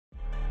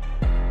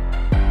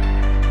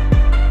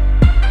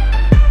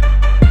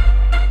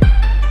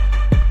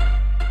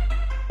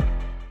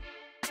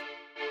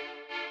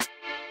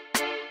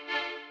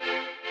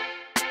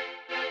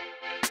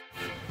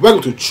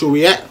Welcome to True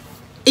React.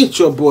 It's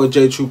your boy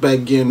J True back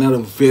again, another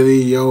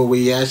video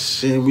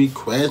reaction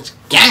request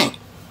gang.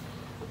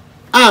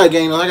 Alright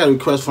gang, I got a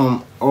request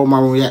from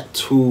Omar React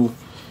to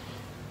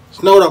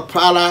Snowed Up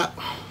Product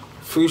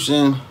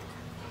featuring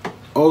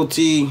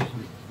O.T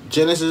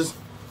Genasis.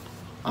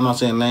 I'm not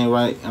saying the name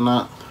right or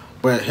not,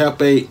 but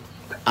help it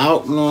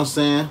out, you know what I'm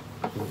saying?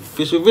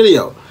 Official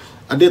video.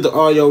 I did the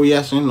audio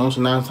reaction, you know, so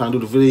now it's time to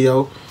do the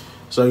video.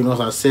 So you know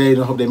what I said,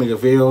 I hope they make a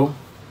video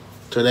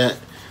to that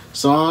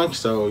song.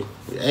 So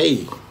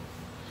hey,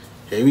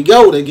 here we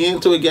go. They get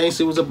into it, gang.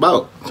 See what's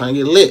about. Trying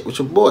to get lit with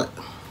your boy.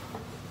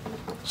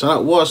 Shout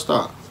out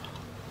Warstar.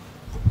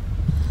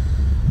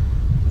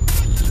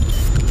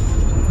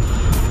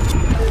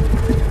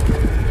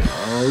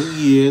 Oh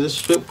yeah, the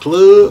strip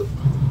club.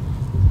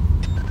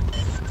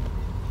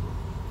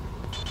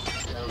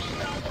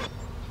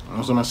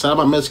 So shout out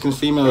my Mexican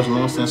females, you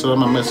know what I'm saying? Shout out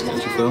my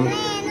Mexicans, you feel me?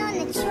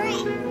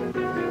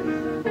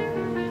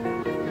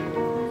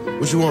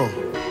 What you want?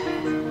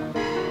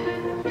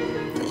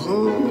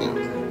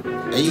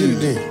 Hey. Get it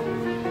then.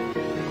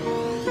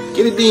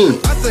 Get it then.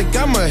 I think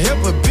I'ma help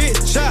a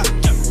bitch out.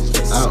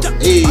 Oh,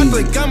 hey. I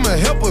think I'ma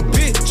help a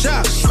bitch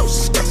out.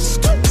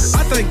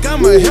 I think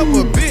I'ma help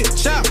a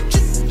bitch out.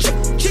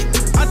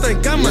 I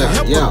think I'ma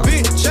help a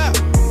bitch out.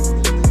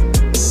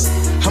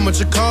 How much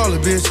you call a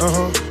bitch?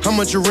 How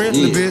much you rent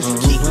a bitch?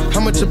 How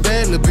much you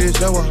bad a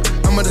bitch?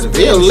 I'ma just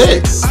be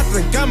lit. I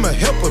think I'ma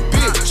help a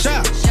bitch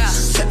out.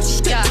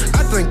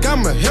 I think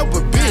I'ma help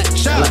a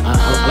bitch out.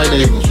 I like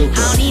that in the strip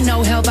club. I don't need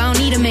no help, I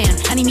don't need a man.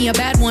 I need me a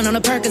bad one on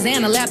a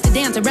Percocet, a lap to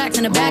dance, a racks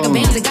and a bag of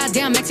bands. A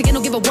goddamn Mexican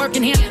don't give a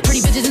working hand.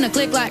 Pretty bitches in a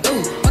clique like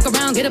ooh. Walk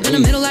around, get up in the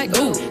middle like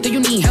ooh. Do you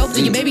need help?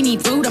 Do your baby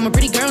need food? I'm a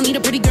pretty girl, need a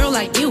pretty girl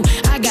like you.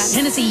 I got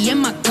Hennessy in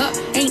my cup,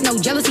 ain't no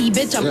jealousy,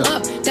 bitch, I'm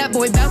up. That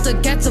boy about to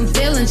catch some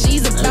feelings,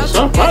 she's about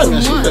to get some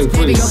ones.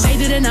 Baby, you're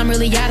faded and I'm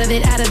really out of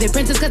it.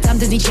 Princess, cause I'm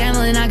Disney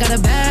Channel and I got a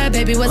bad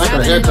baby. What's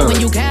happening? When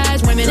you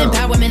cash, women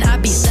empowerment, I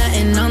be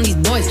stunting on these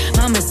boys.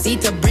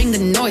 Mamacita, bring the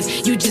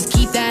noise. You just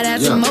keep that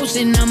ass in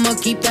motion, I'ma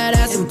keep that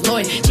ass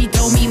employed. She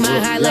told me my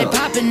highlight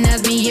poppin',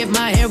 asked me if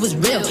my hair was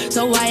real.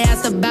 So I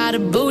asked about a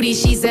booty,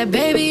 she said,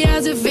 baby,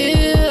 how's it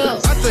feel?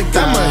 I think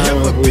I'ma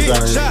help a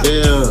bitch out.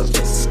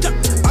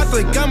 I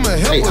think I'ma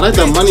help a bitch out. Hey, I like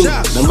that money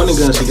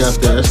gun she got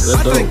there.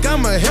 That's dope. I think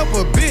I'ma help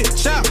a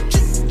bitch out.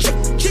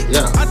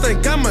 I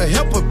think I'ma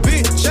help a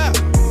bitch out.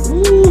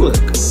 Ooh, look.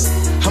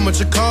 How much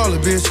you call a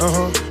bitch?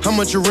 How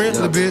much you rent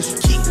a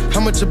bitch? How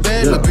much you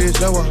bad a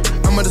bitch?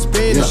 I'ma just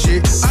spend the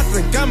shit. I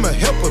think I'ma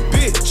help a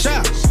bitch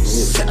out.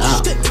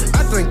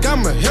 I think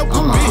I'ma help a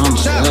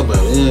bitch out.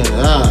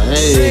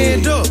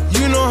 Stand up,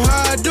 you know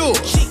how I do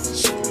it.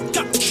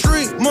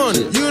 Street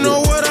money, you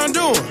know what I'm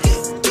doing.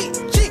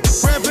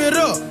 Wrap it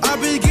up, I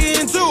be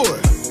getting to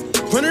it.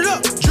 Print it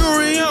up,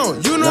 jewelry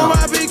on, you know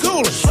I be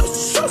coolin'.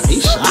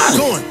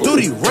 Going through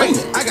the rain,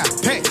 I got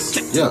packs.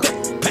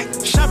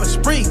 Shopping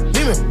spree,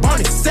 beaming,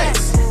 Barney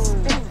sex.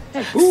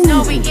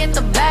 No, we get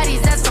the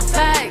baddies, that's a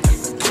fact.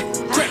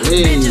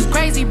 Bitch is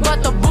crazy,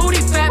 but the booty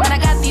fat. Man, I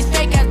got these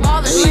fake ass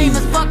ballers, lame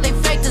as fuck. They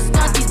fake to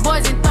stunt. These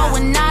boys ain't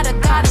throwing nada.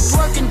 Got it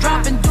twerking,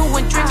 dropping,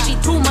 doing tricks. She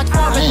too much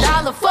for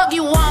 $1. Fuck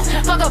you want,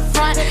 fuck up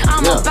front.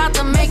 I'm about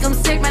to make them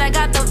sick, man. I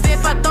got the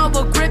VIP, I throw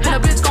a grip, and a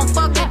bitch gon'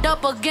 fuck it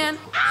up again.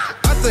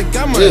 I think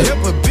I'ma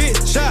help a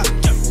bitch out.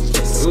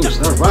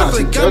 I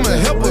think I'ma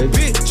help a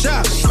bitch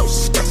out.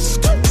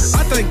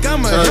 I think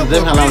I'ma help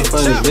a bitch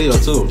out.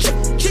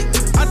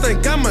 I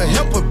think I'ma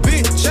help a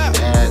bitch out.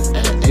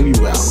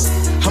 Everywhere.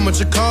 How much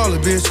you call a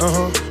bitch?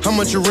 How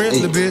much you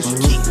rent a bitch?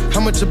 How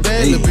much you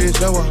bad a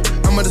bitch?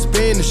 I'ma just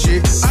spend the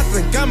shit. I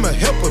think I'ma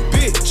help a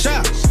bitch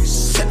out.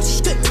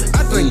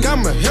 I think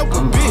I'ma help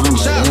a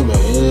bitch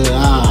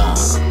out.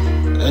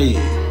 Hey,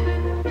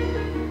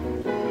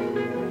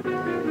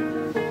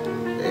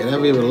 that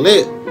be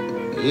lit.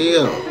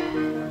 Yeah.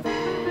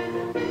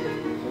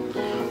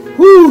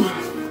 Woo.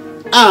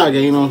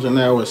 Okay, you know what I'm saying?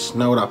 That was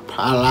Snowed Up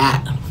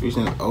Product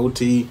featuring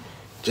O.T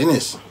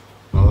Genasis.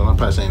 I'm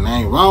probably saying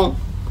name wrong.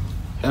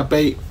 Help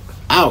it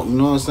out, you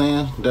know what I'm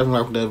saying? Definitely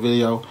like that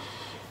video.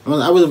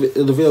 I wish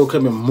the video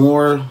could be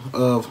more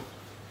of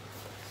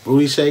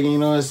booty shaking, you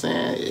know what I'm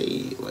saying?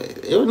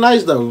 It was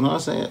nice though, you know what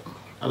I'm saying?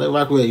 I let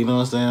rock with it, you know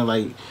what I'm saying?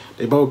 Like,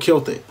 they both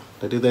killed it.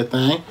 They did that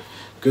thing.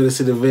 Good to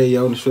see the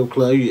video in the strip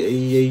club.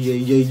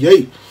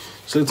 Yay.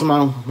 Salute to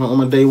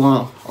my day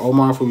one,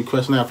 Omar, for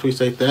requesting. I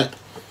appreciate that.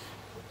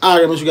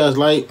 Alright, make sure you guys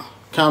like,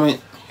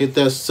 comment, hit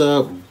that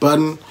sub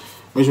button.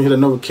 Make sure you hit the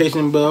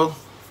notification bell.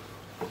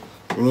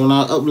 You know when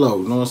I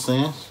upload, you know what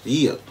I'm saying?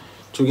 Yeah.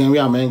 True gang, we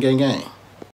out, man. Gang.